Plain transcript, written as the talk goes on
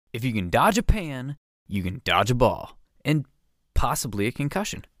If you can dodge a pan, you can dodge a ball, and possibly a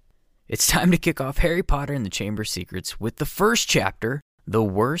concussion. It's time to kick off Harry Potter and the Chamber of Secrets with the first chapter, The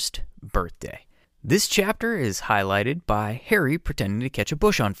Worst Birthday. This chapter is highlighted by Harry pretending to catch a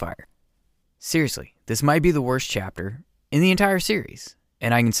bush on fire. Seriously, this might be the worst chapter in the entire series.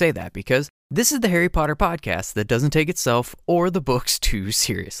 And I can say that because this is the Harry Potter podcast that doesn't take itself or the books too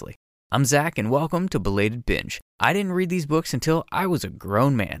seriously. I'm Zach, and welcome to Belated Binge. I didn't read these books until I was a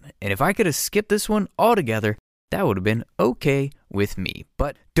grown man, and if I could have skipped this one altogether, that would have been okay with me.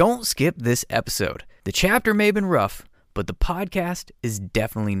 But don't skip this episode. The chapter may have been rough, but the podcast is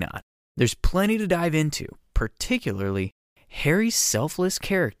definitely not. There's plenty to dive into, particularly Harry's selfless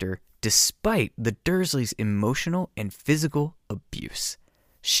character despite the Dursleys' emotional and physical abuse.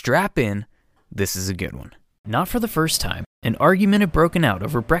 Strap in, this is a good one. Not for the first time, an argument had broken out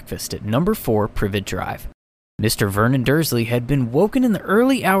over breakfast at number 4 Privet Drive. Mr. Vernon Dursley had been woken in the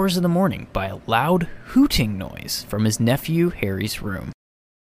early hours of the morning by a loud hooting noise from his nephew Harry's room.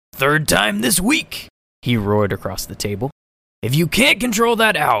 "Third time this week," he roared across the table. "If you can't control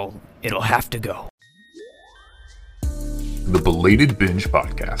that owl, it'll have to go." The Belated Binge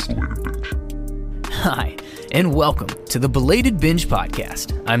Podcast. Hi, and welcome to the Belated Binge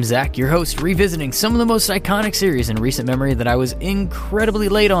Podcast. I'm Zach, your host, revisiting some of the most iconic series in recent memory that I was incredibly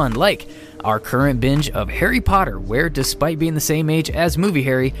late on, like our current binge of Harry Potter, where despite being the same age as Movie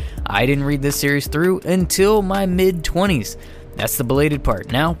Harry, I didn't read this series through until my mid-20s. That's the belated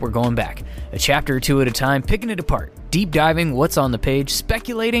part. Now we're going back, a chapter or two at a time, picking it apart, deep diving what's on the page,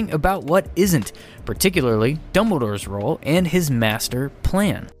 speculating about what isn't, particularly Dumbledore's role and his master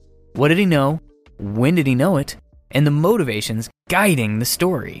plan. What did he know? When did he know it? And the motivations guiding the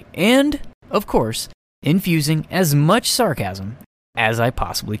story. And, of course, infusing as much sarcasm as I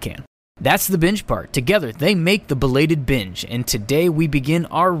possibly can. That's the binge part. Together, they make the Belated Binge. And today we begin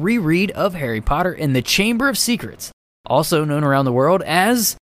our reread of Harry Potter and the Chamber of Secrets, also known around the world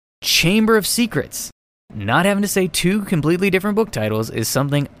as Chamber of Secrets. Not having to say two completely different book titles is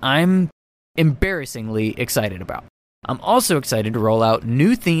something I'm embarrassingly excited about. I'm also excited to roll out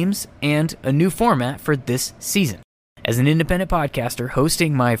new themes and a new format for this season. As an independent podcaster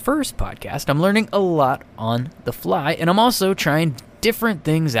hosting my first podcast, I'm learning a lot on the fly, and I'm also trying different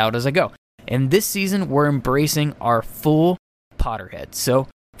things out as I go. And this season, we're embracing our full Potterhead. So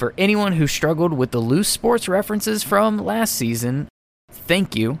for anyone who struggled with the loose sports references from last season,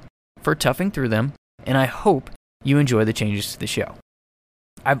 thank you for toughing through them, and I hope you enjoy the changes to the show.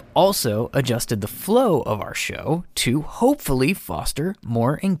 I've also adjusted the flow of our show to hopefully foster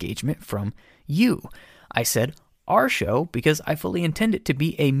more engagement from you. I said our show because I fully intend it to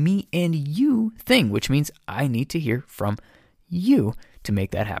be a me and you thing, which means I need to hear from you to make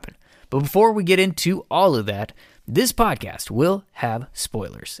that happen. But before we get into all of that, this podcast will have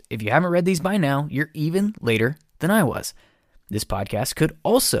spoilers. If you haven't read these by now, you're even later than I was. This podcast could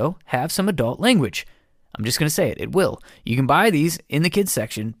also have some adult language. I'm just going to say it. It will. You can buy these in the kids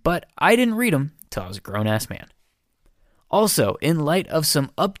section, but I didn't read them till I was a grown-ass man. Also, in light of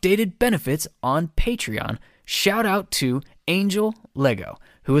some updated benefits on Patreon, shout out to Angel Lego,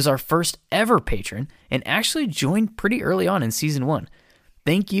 who is our first ever patron and actually joined pretty early on in Season 1.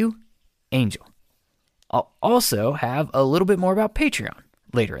 Thank you, Angel. I'll also have a little bit more about Patreon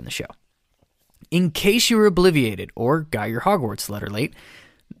later in the show. In case you were obliviated or got your Hogwarts letter late,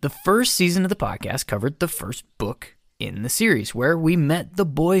 the first season of the podcast covered the first book in the series, where we met the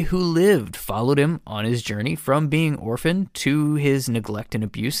boy who lived, followed him on his journey from being orphaned to his neglect and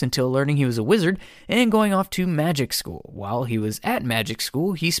abuse until learning he was a wizard and going off to magic school. While he was at magic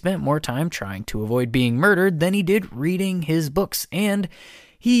school, he spent more time trying to avoid being murdered than he did reading his books, and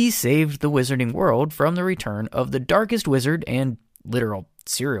he saved the wizarding world from the return of the darkest wizard and literal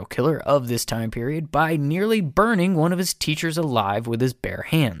serial killer of this time period by nearly burning one of his teachers alive with his bare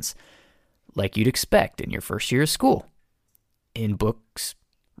hands, like you'd expect in your first year of school, in books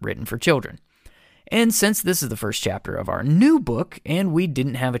written for children. And since this is the first chapter of our new book, and we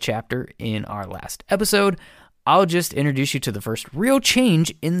didn't have a chapter in our last episode, I'll just introduce you to the first real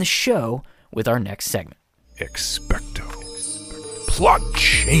change in the show with our next segment. Expecto. Plot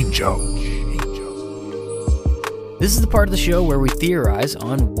change-o. This is the part of the show where we theorize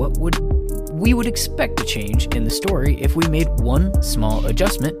on what we would expect to change in the story if we made one small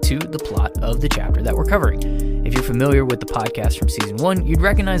adjustment to the plot of the chapter that we're covering. If you're familiar with the podcast from Season 1, you'd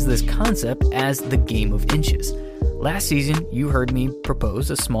recognize this concept as the Game of Inches. Last season, you heard me propose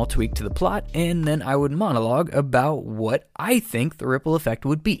a small tweak to the plot, and then I would monologue about what I think the ripple effect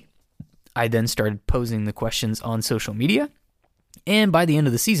would be. I then started posing the questions on social media, and by the end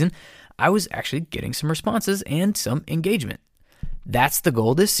of the season, I was actually getting some responses and some engagement. That's the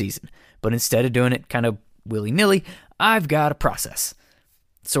goal this season. But instead of doing it kind of willy-nilly, I've got a process.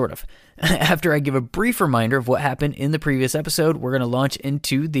 Sort of. After I give a brief reminder of what happened in the previous episode, we're going to launch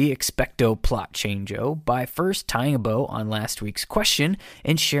into the Expecto plot change-o by first tying a bow on last week's question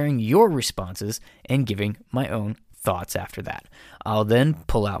and sharing your responses and giving my own thoughts after that. I'll then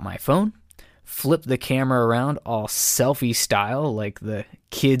pull out my phone, flip the camera around all selfie style like the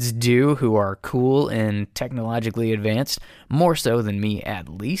kids do who are cool and technologically advanced, more so than me at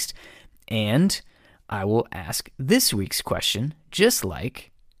least, and I will ask this week's question just like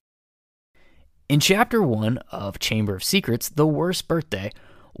in Chapter 1 of Chamber of Secrets, The Worst Birthday.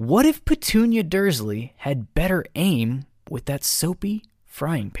 What if Petunia Dursley had better aim with that soapy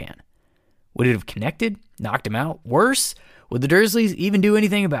frying pan? Would it have connected, knocked him out? Worse, would the Dursleys even do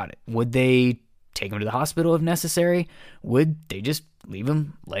anything about it? Would they take him to the hospital if necessary? Would they just leave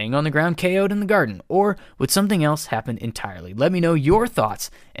him laying on the ground KO'd in the garden? Or would something else happen entirely? Let me know your thoughts,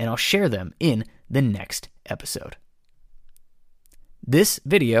 and I'll share them in the next episode. This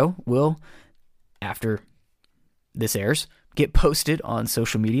video will, after this airs, get posted on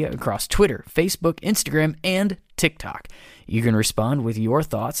social media across Twitter, Facebook, Instagram, and TikTok. You can respond with your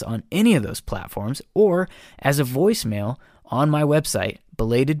thoughts on any of those platforms or as a voicemail on my website,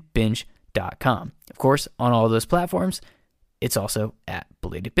 belatedbinge.com. Of course, on all of those platforms, it's also at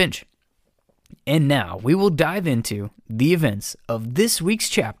Belated Binge. And now we will dive into the events of this week's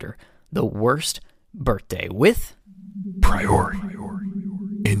chapter, The Worst Birthday, with Priority.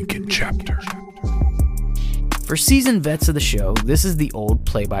 Incan chapter. For seasoned vets of the show, this is the old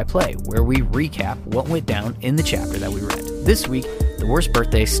play-by-play, where we recap what went down in the chapter that we read. This week, The Worst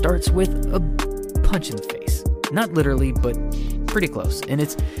Birthday starts with a punch in the face. Not literally, but pretty close. And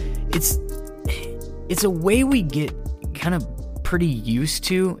it's a way we get kind of pretty used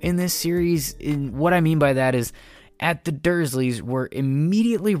to in this series. And what I mean by that is, at the Dursleys, we're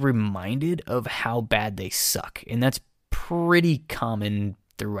immediately reminded of how bad they suck. And that's pretty common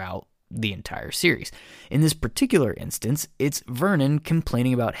throughout the entire series. In this particular instance, it's Vernon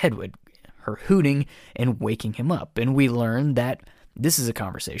complaining about Hedwig, her hooting and waking him up. And we learn that this is a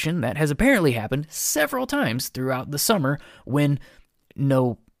conversation that has apparently happened several times throughout the summer when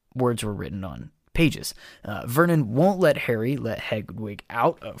no words were written on pages. Vernon won't let Harry let Hedwig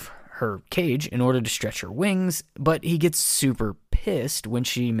out of her cage in order to stretch her wings, but he gets super pissed when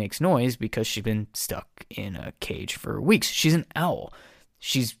she makes noise because she's been stuck in a cage for weeks. She's an owl.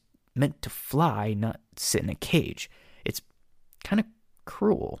 She's meant to fly, not sit in a cage. It's kind of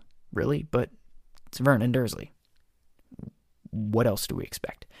cruel, really, but it's Vernon Dursley. What else do we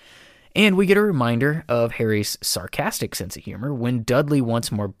expect? And we get a reminder of Harry's sarcastic sense of humor when Dudley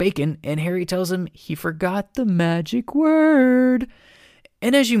wants more bacon and Harry tells him he forgot the magic word.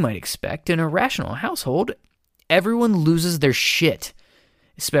 And as you might expect, in a rational household, everyone loses their shit.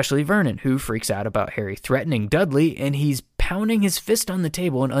 Especially Vernon, who freaks out about Harry threatening Dudley, and he's pounding his fist on the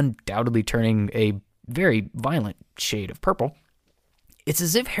table and undoubtedly turning a very violent shade of purple. It's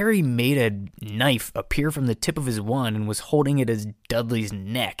as if Harry made a knife appear from the tip of his wand and was holding it as Dudley's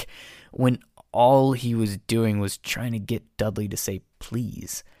neck, when all he was doing was trying to get Dudley to say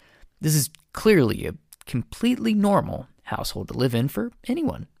please. This is clearly a completely normal household to live in for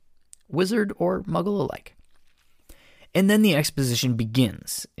anyone, wizard or muggle alike. And then the exposition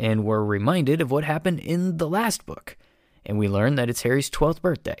begins, and we're reminded of what happened in the last book. And we learn that it's Harry's 12th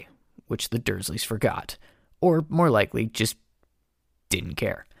birthday, which the Dursleys forgot. Or, more likely, just didn't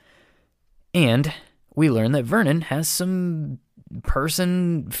care. And we learn that Vernon has some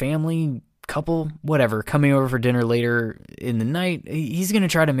person, family, couple, whatever, coming over for dinner later in the night. He's going to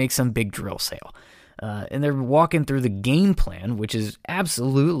try to make some big drill sale. And they're walking through the game plan, which is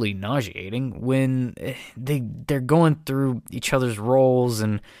absolutely nauseating when they're going through each other's roles,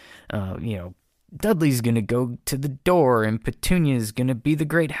 and Dudley's going to go to the door, and Petunia's going to be the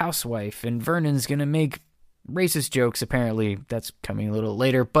great housewife, and Vernon's going to make racist jokes. Apparently, that's coming a little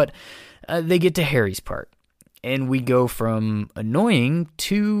later, but they get to Harry's part, and we go from annoying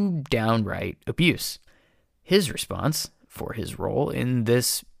to downright abuse. His response for his role in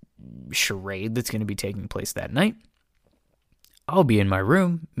this charade that's going to be taking place that night: I'll be in my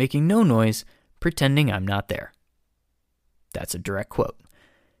room, making no noise, pretending I'm not there. That's a direct quote.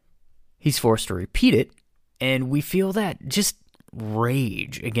 He's forced to repeat it, and we feel that just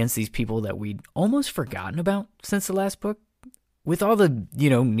rage against these people that we'd almost forgotten about since the last book. With all the,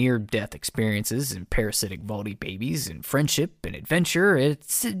 near-death experiences and parasitic Voldy babies and friendship and adventure,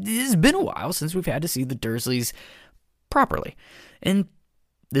 it's been a while since we've had to see the Dursleys properly. And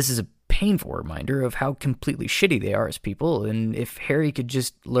this is a painful reminder of how completely shitty they are as people, and if Harry could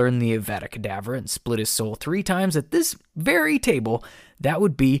just learn the Avada Kedavra and split his soul 3 times at this very table, that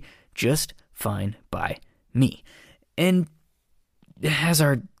would be just fine by me. And as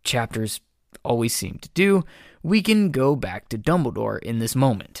our chapters always seem to do, we can go back to Dumbledore in this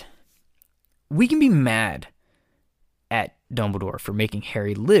moment. We can be mad at Dumbledore for making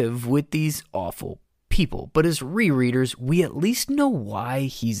Harry live with these awful people, but as rereaders, we at least know why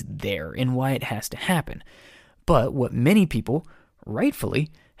he's there and why it has to happen. But what many people, rightfully,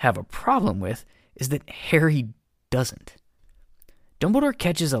 have a problem with is that Harry doesn't. Dumbledore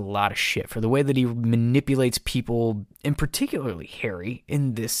catches a lot of shit for the way that he manipulates people, and particularly Harry,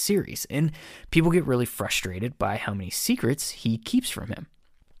 in this series, and people get really frustrated by how many secrets he keeps from him.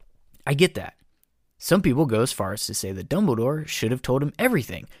 I get that. Some people go as far as to say that Dumbledore should have told him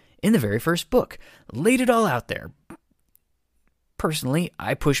everything in the very first book, laid it all out there. Personally,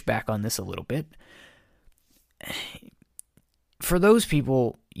 I push back on this a little bit. For those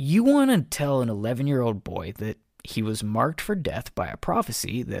people, you want to tell an 11-year-old boy that he was marked for death by a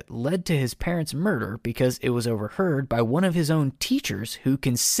prophecy that led to his parents' murder because it was overheard by one of his own teachers who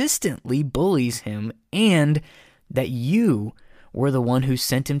consistently bullies him, and that you were the one who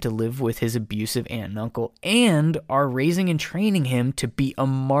sent him to live with his abusive aunt and uncle and are raising and training him to be a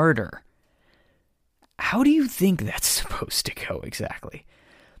martyr. How do you think that's supposed to go exactly?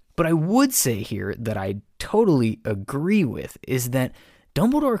 But I would say here that I totally agree with is that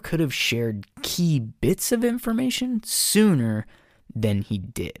Dumbledore could have shared key bits of information sooner than he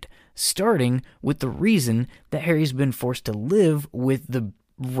did, starting with the reason that Harry's been forced to live with the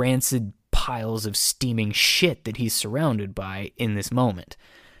rancid piles of steaming shit that he's surrounded by in this moment.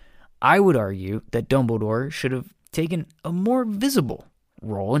 I would argue that Dumbledore should have taken a more visible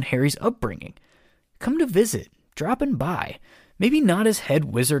role in Harry's upbringing. Come to visit, dropping by, maybe not as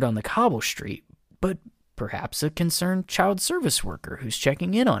head wizard on the cobble street, but perhaps a concerned child service worker who's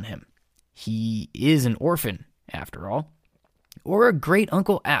checking in on him. He is an orphan, after all. Or a great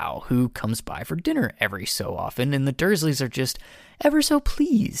Uncle Al who comes by for dinner every so often, and the Dursleys are just ever so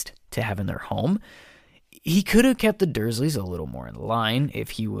pleased to have in their home. He could have kept the Dursleys a little more in line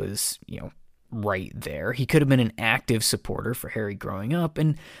if he was, right there. He could have been an active supporter for Harry growing up,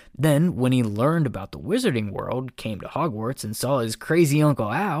 and then when he learned about the wizarding world, came to Hogwarts and saw his crazy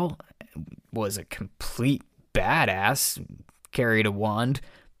Uncle Al was a complete badass, carried a wand,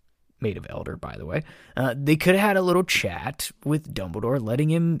 made of elder, by the way. They could have had a little chat with Dumbledore, letting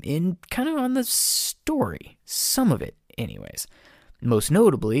him in kind of on the story, some of it anyways. Most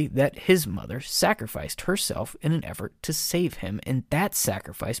notably, that his mother sacrificed herself in an effort to save him, and that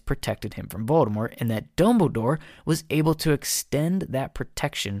sacrifice protected him from Voldemort, and that Dumbledore was able to extend that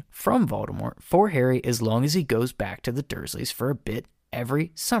protection from Voldemort for Harry as long as he goes back to the Dursleys for a bit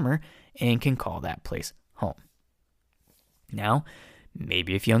every summer and can call that place home. Now,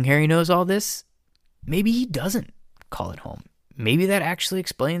 maybe if young Harry knows all this, maybe he doesn't call it home. Maybe that actually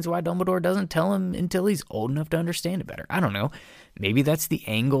explains why Dumbledore doesn't tell him until he's old enough to understand it better. I don't know. Maybe that's the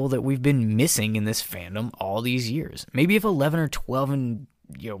angle that we've been missing in this fandom all these years. Maybe if 11 or 12 and,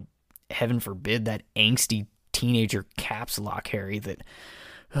 heaven forbid, that angsty teenager caps lock Harry that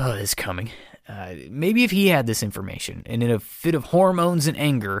is coming. Maybe if he had this information and in a fit of hormones and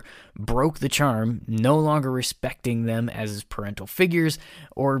anger broke the charm, no longer respecting them as his parental figures,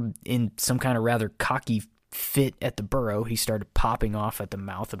 or in some kind of rather cocky fit at the Burrow, he started popping off at the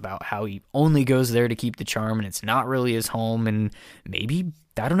mouth about how he only goes there to keep the charm and it's not really his home, and maybe,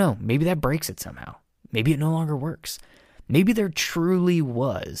 I don't know, maybe that breaks it somehow. Maybe it no longer works. Maybe there truly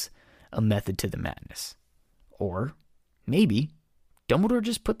was a method to the madness. Or maybe Dumbledore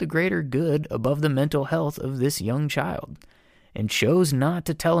just put the greater good above the mental health of this young child and chose not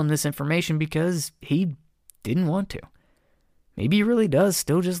to tell him this information because he didn't want to. Maybe he really does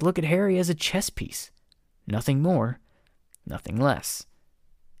still just look at Harry as a chess piece. Nothing more, nothing less.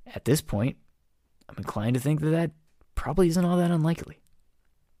 At this point, I'm inclined to think that probably isn't all that unlikely.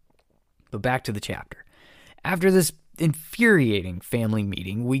 But back to the chapter. After this infuriating family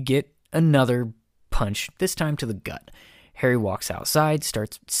meeting, we get another punch, this time to the gut. Harry walks outside,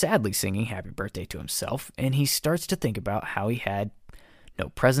 starts sadly singing happy birthday to himself, and he starts to think about how he had no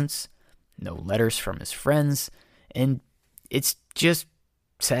presents, no letters from his friends, and it's just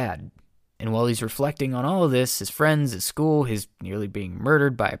sad. And while he's reflecting on all of this, his friends, his school, his nearly being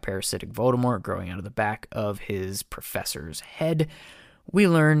murdered by a parasitic Voldemort growing out of the back of his professor's head, we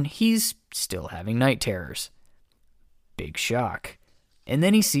learn he's still having night terrors. Big shock. And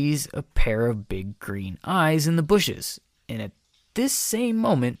then he sees a pair of big green eyes in the bushes. And at this same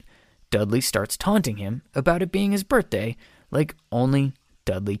moment, Dudley starts taunting him about it being his birthday, like only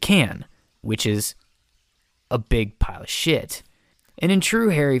Dudley can. which is a big pile of shit. And in true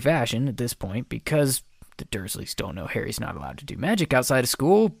Harry fashion at this point, because the Dursleys don't know Harry's not allowed to do magic outside of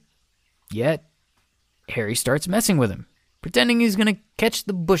school, yet Harry starts messing with him, pretending he's going to catch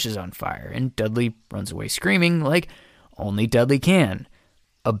the bushes on fire, and Dudley runs away screaming like only Dudley can.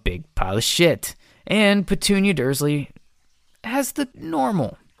 A big pile of shit. And Petunia Dursley has the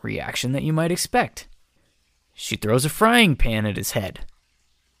normal reaction that you might expect. She throws a frying pan at his head.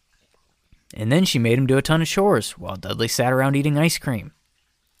 And then she made him do a ton of chores while Dudley sat around eating ice cream.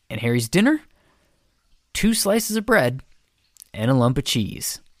 And Harry's dinner? 2 slices of bread and a lump of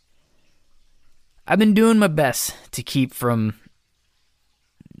cheese. I've been doing my best to keep from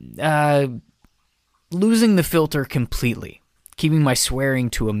losing the filter completely, keeping my swearing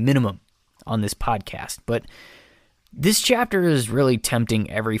to a minimum on this podcast, but this chapter is really tempting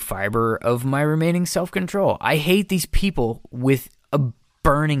every fiber of my remaining self-control. I hate these people with a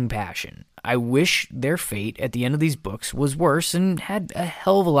burning passion. I wish their fate at the end of these books was worse and had a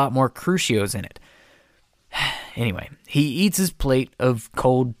hell of a lot more Crucios in it. Anyway, he eats his plate of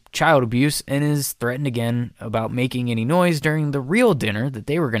cold child abuse and is threatened again about making any noise during the real dinner that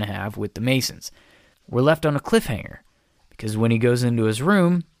they were going to have with the Masons. We're left on a cliffhanger, because when he goes into his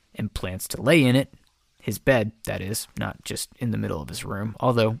room and plans to lay in it, his bed, that is, not just in the middle of his room,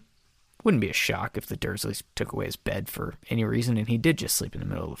 although wouldn't be a shock if the Dursleys took away his bed for any reason and he did just sleep in the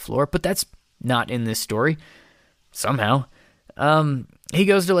middle of the floor, but that's not in this story, somehow. He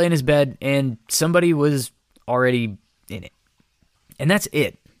goes to lay in his bed and somebody was already in it. And that's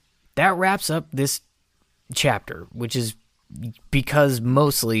it. That wraps up this chapter, which is because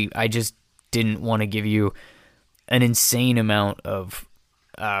mostly I just didn't want to give you an insane amount of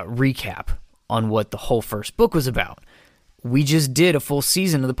recap on what the whole first book was about. We just did a full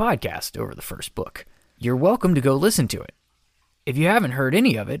season of the podcast over the first book. You're welcome to go listen to it. If you haven't heard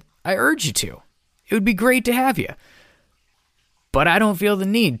any of it, I urge you to. It would be great to have you. But I don't feel the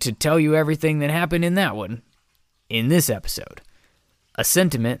need to tell you everything that happened in that one in this episode. A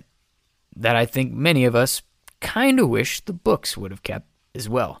sentiment that I think many of us kind of wish the books would have kept as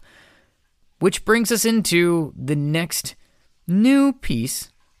well. Which brings us into the next new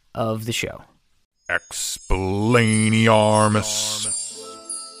piece of the show. Explainiarmus.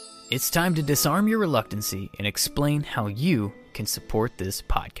 It's time to disarm your reluctancy and explain how you can support this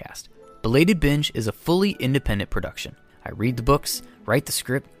podcast. Belated Binge is a fully independent production. I read the books, write the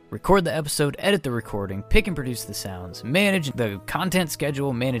script, record the episode, edit the recording, pick and produce the sounds, manage the content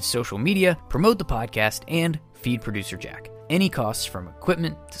schedule, manage social media, promote the podcast, and feed producer Jack. Any costs from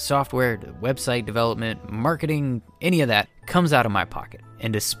equipment to software to website development, marketing, any of that comes out of my pocket.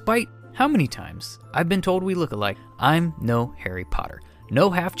 And despite how many times I've been told we look alike, I'm no Harry Potter. No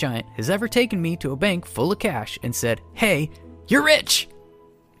half-giant has ever taken me to a bank full of cash and said, "Hey, you're rich!"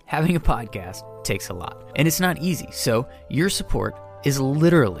 Having a podcast takes a lot, and it's not easy, so your support is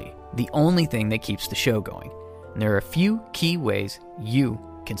literally the only thing that keeps the show going. And there are a few key ways you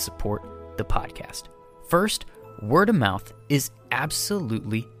can support the podcast. First, word of mouth is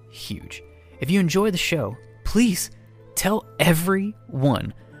absolutely huge. If you enjoy the show, please tell every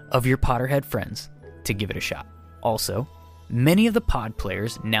one of your Potterhead friends to give it a shot. Also, many of the pod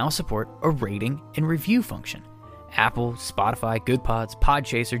players now support a rating and review function. Apple, Spotify, Good Pods,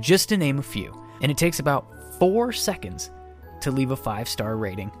 Podchaser, just to name a few. And it takes about 4 seconds to leave a 5-star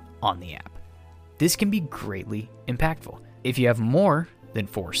rating on the app. This can be greatly impactful. If you have more than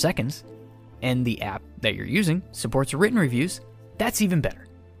 4 seconds and the app that you're using supports written reviews, that's even better.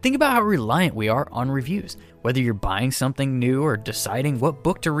 Think about how reliant we are on reviews. Whether you're buying something new or deciding what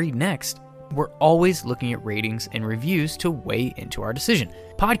book to read next, we're always looking at ratings and reviews to weigh into our decision.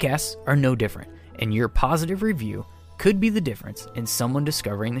 Podcasts are no different, and your positive review could be the difference in someone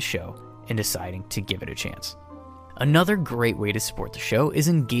discovering the show and deciding to give it a chance. Another great way to support the show is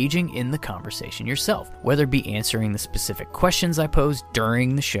engaging in the conversation yourself, whether it be answering the specific questions I pose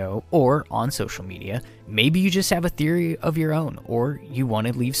during the show or on social media. Maybe you just have a theory of your own, or you want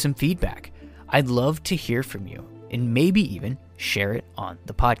to leave some feedback. I'd love to hear from you, and maybe even share it on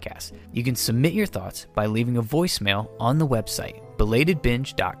the podcast. You can submit your thoughts by leaving a voicemail on the website,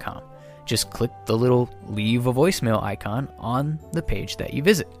 belatedbinge.com. Just click the little leave a voicemail icon on the page that you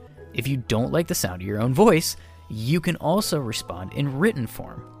visit. If you don't like the sound of your own voice, you can also respond in written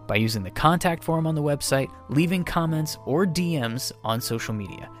form by using the contact form on the website, leaving comments or DMs on social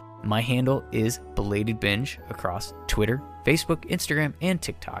media. My handle is Belated Binge across Twitter, Facebook, Instagram, and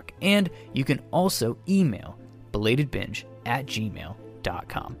TikTok. And you can also email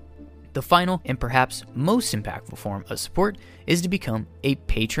belatedbinge@gmail.com. The final and perhaps most impactful form of support is to become a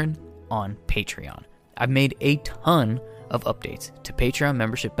patron on Patreon. I've made a ton of updates to Patreon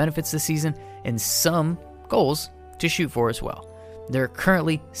membership benefits this season and some goals to shoot for as well. There are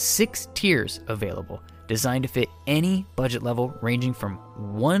currently 6 tiers available, designed to fit any budget level ranging from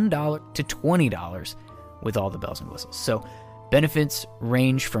 $1 to $20 with all the bells and whistles. So benefits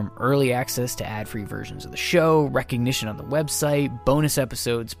range from early access to ad-free versions of the show, recognition on the website, bonus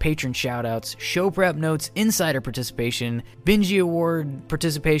episodes, patron shoutouts, show prep notes, insider participation, Binge Award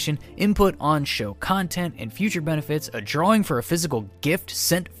participation, input on show content and future benefits, a drawing for a physical gift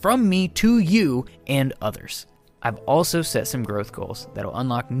sent from me to you, and others. I've also set some growth goals that'll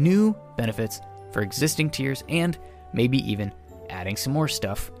unlock new benefits for existing tiers and maybe even adding some more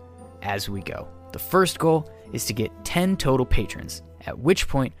stuff as we go. The first goal is to get 10 total patrons, at which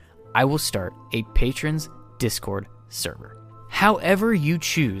point I will start a patrons Discord server. However you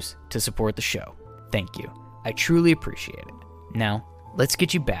choose to support the show, thank you. I truly appreciate it. Now, let's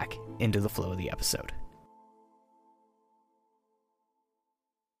get you back into the flow of the episode.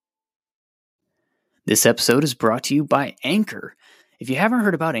 This episode is brought to you by Anchor. If you haven't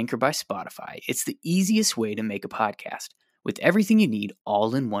heard about Anchor by Spotify, it's the easiest way to make a podcast with everything you need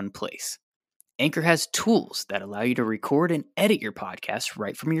all in one place. Anchor has tools that allow you to record and edit your podcast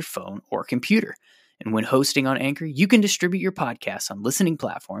right from your phone or computer. And when hosting on Anchor, you can distribute your podcasts on listening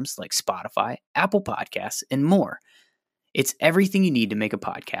platforms like Spotify, Apple Podcasts, and more. It's everything you need to make a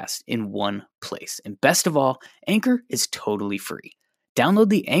podcast in one place. And best of all, Anchor is totally free. Download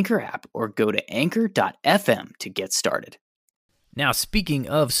the Anchor app or go to anchor.fm to get started. Now, speaking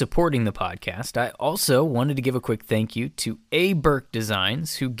of supporting the podcast, I also wanted to give a quick thank you to A. Burke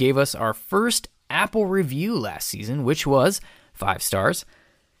Designs, who gave us our first Apple review last season, which was 5 stars.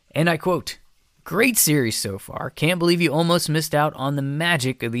 And I quote, "Great series so far. Can't believe you almost missed out on the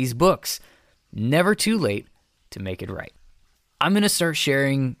magic of these books. Never too late to make it right." I'm going to start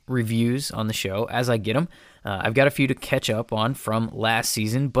sharing reviews on the show as I get them. I've got a few to catch up on from last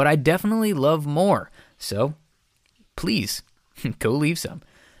season, but I definitely love more. So please go leave some.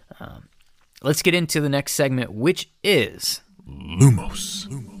 Let's get into the next segment, which is Lumos.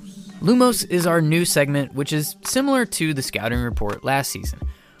 Lumos is our new segment, which is similar to the scouting report last season.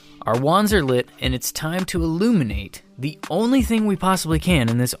 Our wands are lit, and it's time to illuminate the only thing we possibly can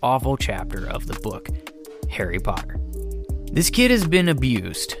in this awful chapter of the book, Harry Potter. This kid has been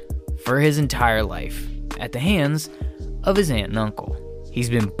abused for his entire life at the hands of his aunt and uncle. He's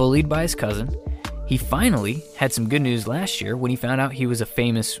been bullied by his cousin. He finally had some good news last year when he found out he was a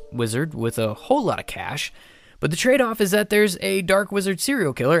famous wizard with a whole lot of cash, but the trade-off is that there's a dark wizard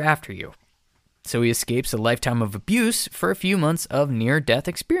serial killer after you. So he escapes a lifetime of abuse for a few months of near-death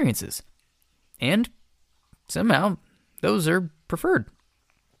experiences. And somehow, those are preferred.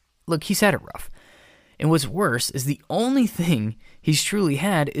 Look, he's had it rough. And what's worse is the only thing he's truly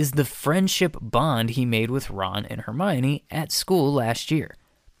had is the friendship bond he made with Ron and Hermione at school last year.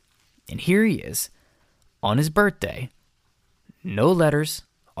 And here he is, on his birthday, no letters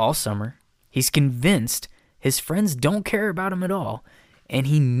all summer. He's convinced his friends don't care about him at all, and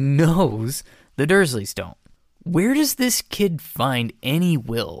he knows the Dursleys don't. Where does this kid find any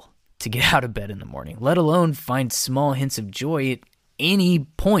will to get out of bed in the morning, let alone find small hints of joy at any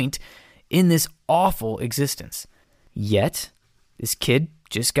point in this awful existence? Yet, this kid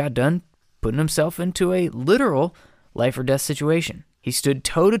just got done putting himself into a literal life or death situation. He stood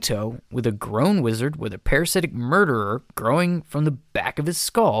toe-to-toe with a grown wizard with a parasitic murderer growing from the back of his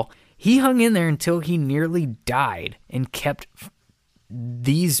skull. He hung in there until he nearly died and kept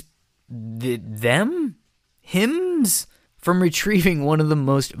hims from retrieving one of the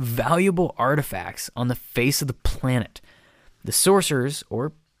most valuable artifacts on the face of the planet, the Sorcerer's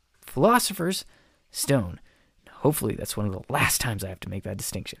or Philosopher's Stone. Hopefully that's one of the last times I have to make that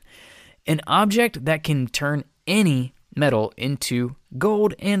distinction. An object that can turn any metal into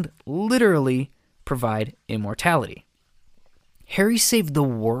gold and literally provide immortality. Harry saved the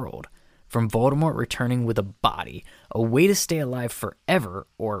world from Voldemort returning with a body, a way to stay alive forever,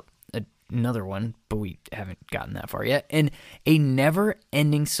 or another one, but we haven't gotten that far yet, and a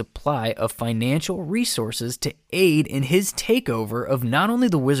never-ending supply of financial resources to aid in his takeover of not only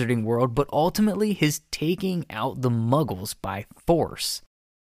the wizarding world, but ultimately his taking out the Muggles by force.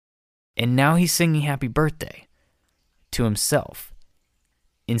 And now he's singing happy birthday to himself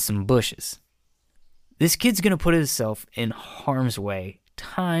in some bushes. This kid's going to put himself in harm's way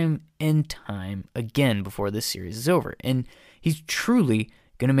time and time again before this series is over. And he's truly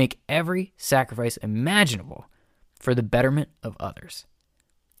going to make every sacrifice imaginable for the betterment of others.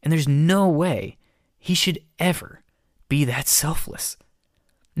 And there's no way he should ever be that selfless.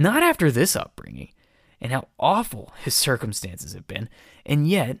 Not after this upbringing and how awful his circumstances have been. And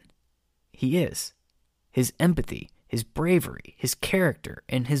yet, he is. his empathy, his bravery, his character,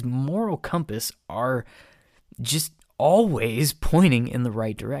 and his moral compass are just always pointing in the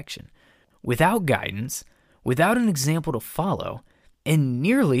right direction. Without guidance, without an example to follow, and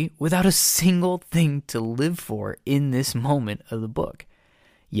nearly without a single thing to live for in this moment of the book.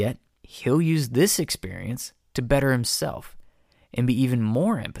 Yet, he'll use this experience to better himself and be even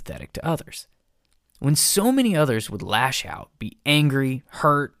more empathetic to others. When so many others would lash out, be angry,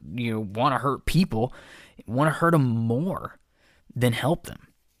 hurt, want to hurt people, want to hurt them more than help them,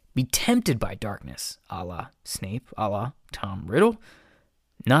 be tempted by darkness, a la Snape, a la Tom Riddle,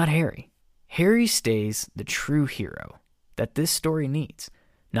 not Harry. Harry stays the true hero that this story needs.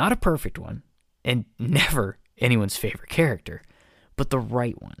 Not a perfect one, and never anyone's favorite character, but the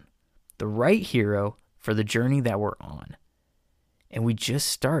right one. The right hero for the journey that we're on. And we just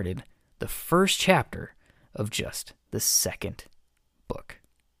started the first chapter of just the second book.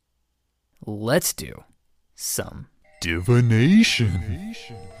 Let's do some divination.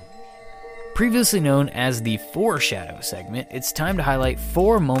 Previously known as the foreshadow segment, it's time to highlight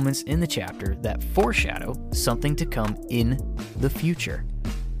 4 moments in the chapter that foreshadow something to come in the future.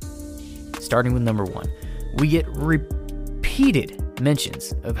 Starting with number 1, we get repeated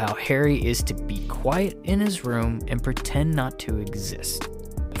mentions of how Harry is to be quiet in his room and pretend not to exist.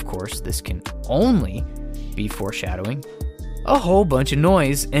 Of course, this can only be foreshadowing a whole bunch of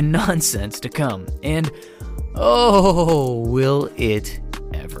noise and nonsense to come. And oh, will it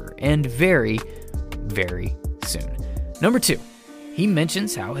ever. And very, very soon. Number 2, he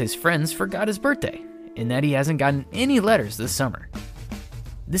mentions how his friends forgot his birthday and that he hasn't gotten any letters this summer.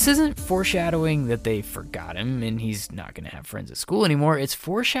 This isn't foreshadowing that they forgot him and he's not going to have friends at school anymore. It's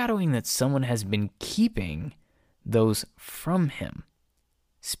foreshadowing that someone has been keeping those from him.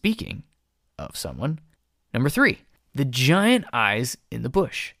 Speaking of someone, number 3, the giant eyes in the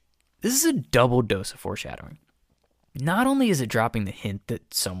bush. This is a double dose of foreshadowing. Not only is it dropping the hint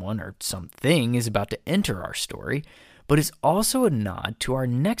that someone or something is about to enter our story, but it's also a nod to our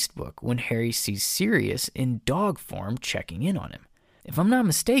next book when Harry sees Sirius in dog form checking in on him. If I'm not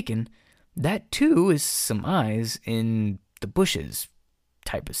mistaken, that too is some eyes in the bushes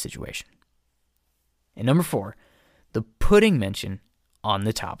type of situation. And number 4, the pudding mention on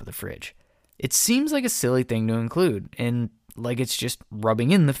the top of the fridge. It seems like a silly thing to include, and like it's just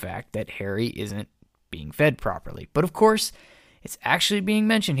rubbing in the fact that Harry isn't being fed properly. But of course, it's actually being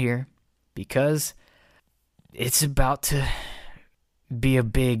mentioned here because it's about to be a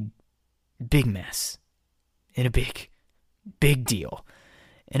big mess and a big deal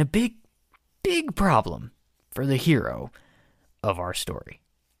and a big problem for the hero of our story.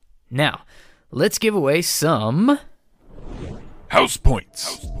 Now, let's give away some House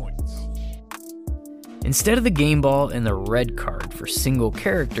points. Instead of the game ball and the red card for single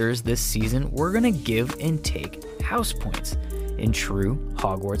characters this season, we're going to give and take house points. In true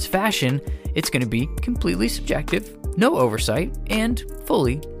Hogwarts fashion, it's going to be completely subjective, no oversight, and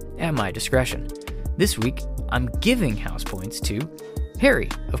fully at my discretion. This week, I'm giving house points to Harry,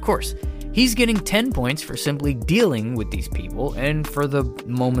 of course. He's getting 10 points for simply dealing with these people and for the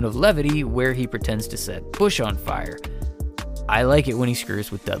moment of levity where he pretends to set Bush on fire. I like it when he screws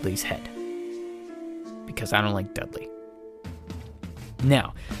with Dudley's head, because I don't like Dudley.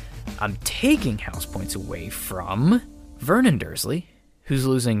 Now, I'm taking house points away from Vernon Dursley, who's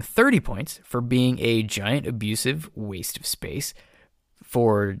losing 30 points for being a giant abusive waste of space.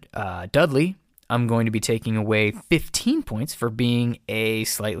 For Dudley, I'm going to be taking away 15 points for being a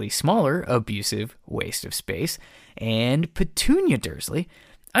slightly smaller abusive waste of space. And Petunia Dursley,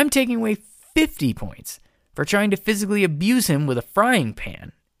 I'm taking away 50 points for trying to physically abuse him with a frying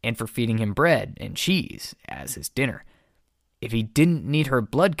pan and for feeding him bread and cheese as his dinner. If he didn't need her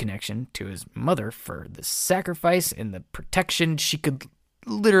blood connection to his mother for the sacrifice and the protection, she could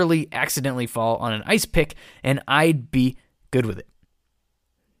literally accidentally fall on an ice pick and I'd be good with it.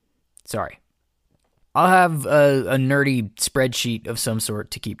 Sorry. I'll have a nerdy spreadsheet of some sort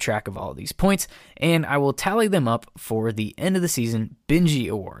to keep track of all of these points, and I will tally them up for the end of the season Bingy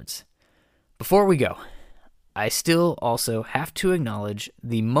Awards. Before we go, I still also have to acknowledge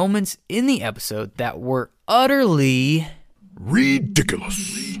the moments in the episode that were utterly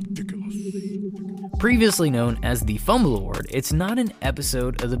ridiculous. Previously known as the Fumble Award, it's not an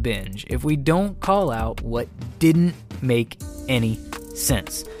episode of the binge if we don't call out what didn't make any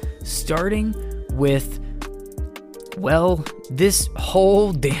sense. Starting with, well, this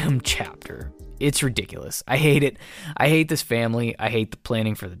whole damn chapter. It's ridiculous. I hate it. I hate this family. I hate the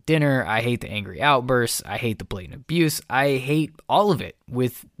planning for the dinner. I hate the angry outbursts. I hate the blatant abuse. I hate all of it,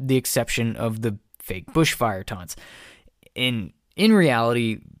 with the exception of the fake bushfire taunts. In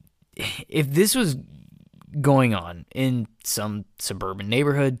reality, if this was going on in some suburban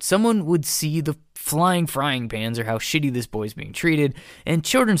neighborhood, someone would see the flying frying pans or how shitty this boy's being treated, and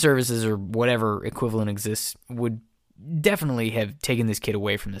children's services or whatever equivalent exists would definitely have taken this kid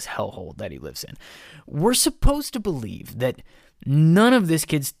away from this hellhole that he lives in. We're supposed to believe that none of this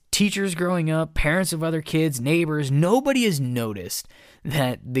kid's teachers growing up, parents of other kids, neighbors, nobody has noticed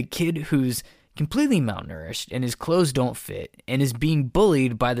that the kid who's completely malnourished and his clothes don't fit and is being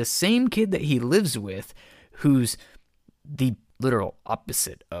bullied by the same kid that he lives with, who's the literal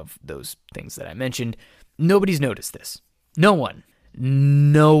opposite of those things that I mentioned. Nobody's noticed this. No one.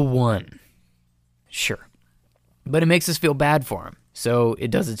 Sure. But it makes us feel bad for him, so it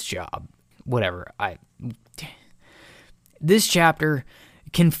does its job. Whatever. This chapter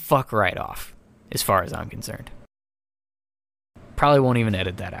can fuck right off, as far as I'm concerned. Probably won't even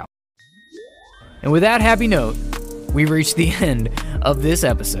edit that out. And with that happy note, we've reached the end of this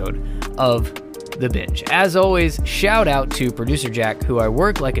episode of The Binge. As always, shout out to producer Jack, who I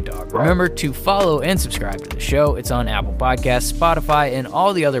work like a dog. Remember to follow and subscribe to the show. It's on Apple Podcasts, Spotify, and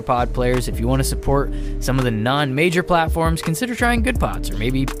all the other pod players. If you want to support some of the non-major platforms, consider trying Good Pods or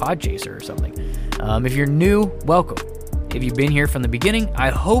maybe Podchaser or something. If you're new, welcome. If you've been here from the beginning,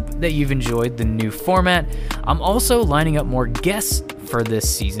 I hope that you've enjoyed the new format. I'm also lining up more guests for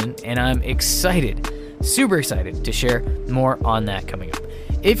this season, and I'm excited, super excited to share more on that coming up.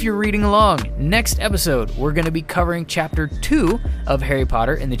 If you're reading along, next episode, we're going to be covering Chapter 2 of Harry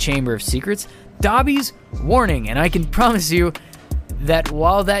Potter and the Chamber of Secrets, Dobby's Warning, and I can promise you that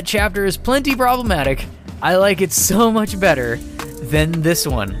while that chapter is plenty problematic, I like it so much better than this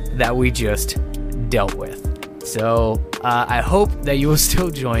one that we just dealt with. So I hope that you will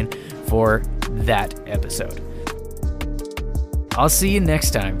still join for that episode. I'll see you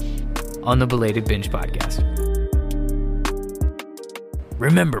next time on the Belated Binge Podcast.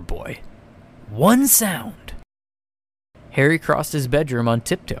 Remember, boy, one sound. Harry crossed his bedroom on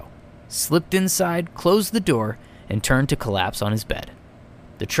tiptoe, slipped inside, closed the door, and turned to collapse on his bed.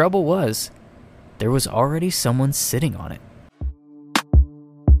 The trouble was, there was already someone sitting on it.